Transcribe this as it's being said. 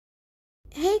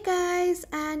Hey guys,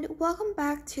 and welcome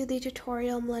back to the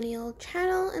Tutorial Millennial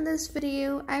channel. In this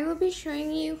video, I will be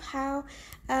showing you how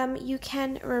you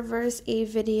can reverse a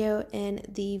video in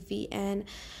the VN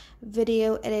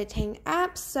video editing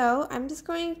app. So I'm just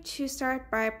going to start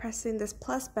by pressing this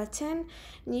plus button,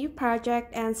 new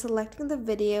project, and selecting the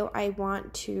video I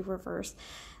want to reverse.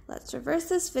 Let's reverse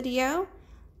this video,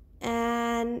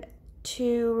 and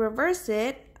to reverse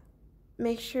it,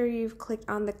 make sure you've clicked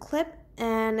on the clip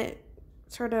and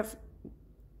sort of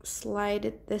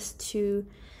slide this to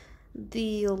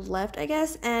the left, I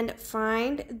guess, and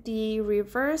find the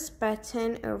reverse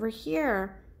button over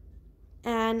here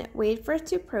and wait for it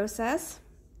to process.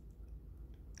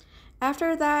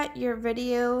 After that, your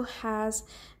video has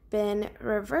been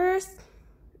reversed,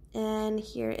 and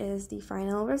here is the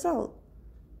final result.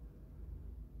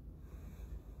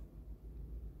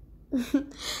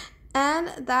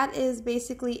 And that is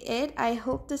basically it. I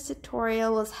hope this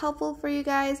tutorial was helpful for you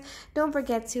guys. Don't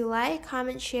forget to like,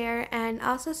 comment, share, and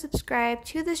also subscribe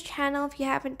to this channel if you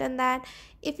haven't done that.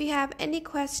 If you have any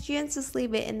questions, just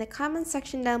leave it in the comment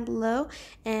section down below,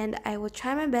 and I will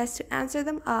try my best to answer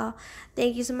them all.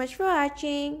 Thank you so much for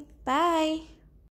watching. Bye!